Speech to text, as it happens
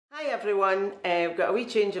everyone, we've got a wee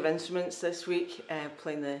change of instruments this week,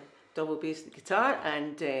 playing the double bass guitar,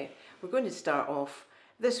 and we're going to start off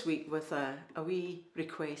this week with a wee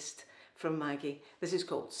request from Maggie. This is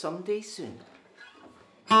called Someday Soon.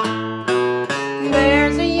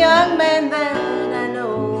 There's a young man that I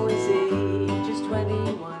know, his age is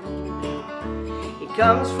 21. He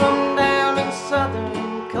comes from down in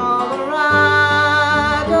southern Colorado,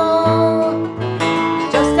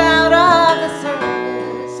 just out of the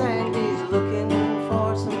service, and he's looking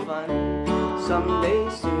for some fun. Someday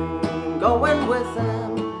soon, going with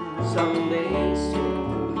him, someday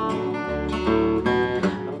soon.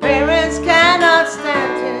 My parents cannot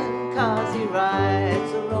stand him, 'cause he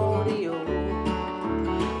rides a rodeo.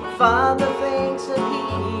 My father thinks that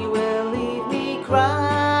he will leave me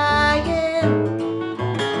crying,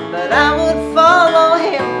 but I would follow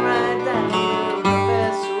him right down the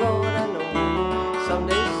best road I know.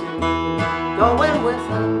 Someday soon, going with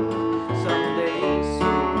him, someday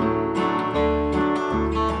soon.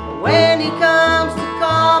 When he comes to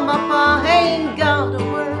come up, I ain't got a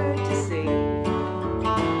word to say. I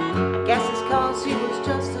guess it's 'cause he was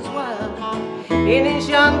just as wild in his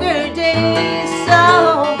younger days.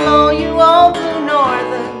 So blow you old blue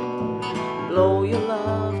northern, blow your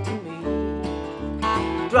love to me.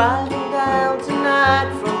 Driving down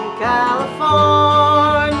tonight from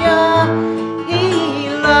California, he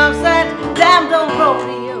loves that damned old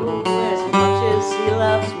rodeo as much as he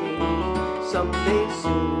loves me. Someday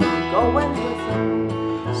soon, going with him,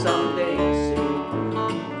 someday soon.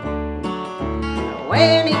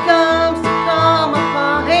 When he comes to come up, I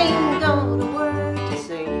ain't got a word to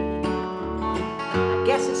say. I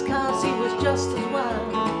guess it's 'cause he was just as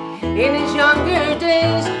wild in his younger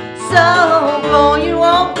days. So blow you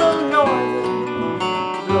old blue northern,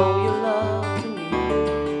 blow your love to me.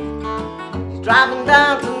 He's driving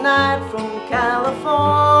down tonight from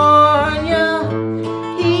California.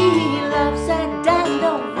 He loves that damned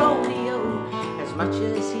old rodeo as much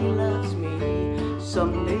as he loves me.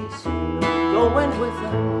 Someday soon, going with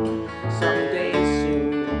him, someday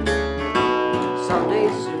soon. Someday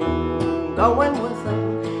soon, going with him,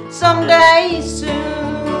 someday soon.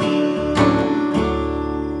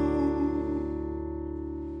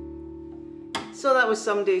 So that was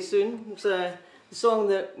Someday Soon. It was a song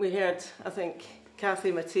that we heard, I think,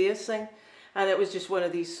 Kathy Mathias sing, and it was just one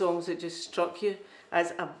of these songs that just struck you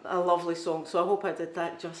as a lovely song. So I hope I did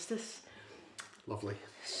that justice. Lovely.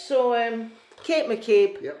 So Kate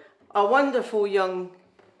McCabe, Yep. a wonderful young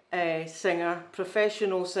singer,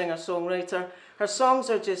 professional singer-songwriter. Her songs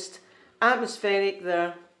are just atmospheric,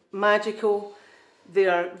 they're magical, they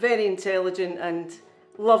are very intelligent and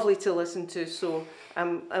lovely to listen to. So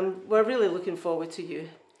we're really looking forward to you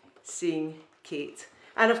seeing Kate.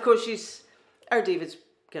 And of course, she's our David's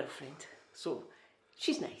girlfriend, so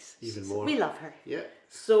she's nice. Even more. We love her. Yeah.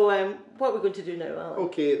 So what are we going to do now, Alan?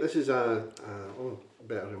 Okay, this is oh,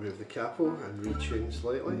 better remove the capo and retune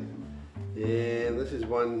slightly. And this is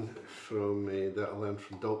one from that I learned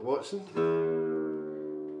from Doc Watson.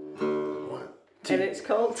 1, 2. And it's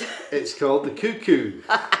called? It's called The Cuckoo.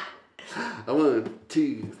 1,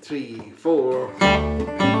 2, 3, 4.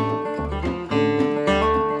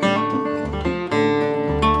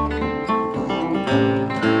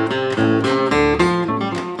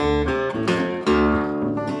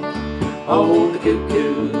 Oh, the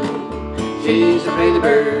cuckoo, she's a pretty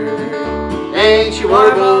bird, and she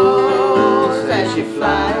warbles as she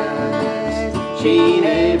flies. She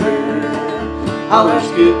never hollers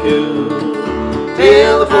cuckoo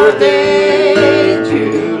till the 4th day of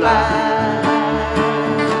July.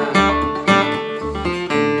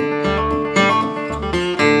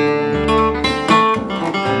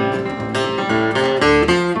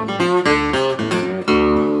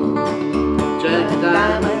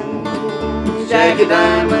 Jagged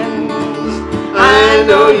diamonds, I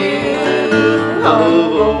know you,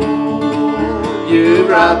 oh, you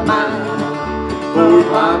robbed my poor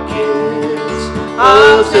pockets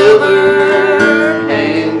of silver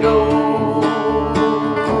and gold.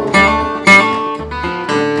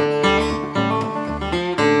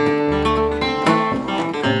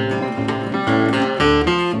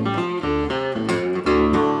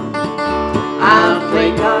 I've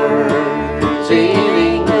played cards in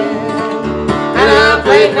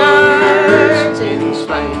play cards in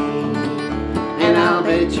Spain, and I'll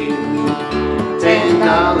bet you $10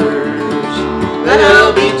 that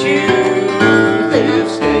I'll beat you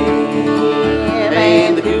this game.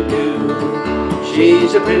 And the cuckoo,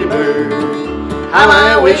 she's a pretty bird, how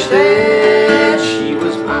I wish that she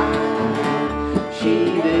was mine.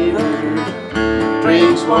 She never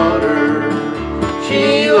drinks water,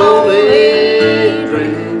 she'll only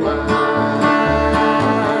drink wine.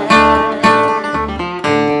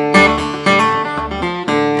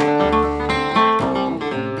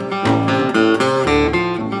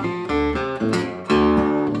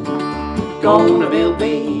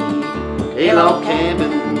 log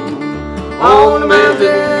cabin on the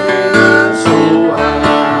mountain so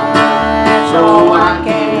high, so I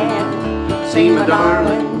can see my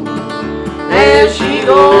darling as she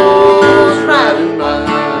goes riding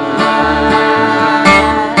by.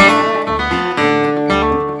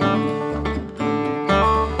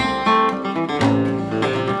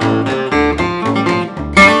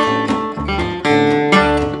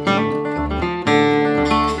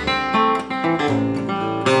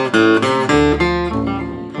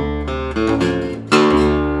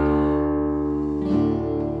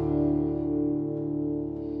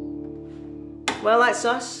 Well, that's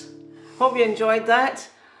us. Hope you enjoyed that.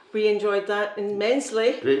 We enjoyed that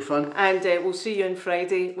immensely. Great fun. And we'll see you on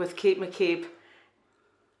Friday with Kate McCabe.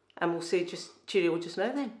 And we'll say just cheerio just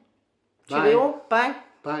now then. Bye. Cheerio. Bye.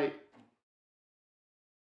 Bye.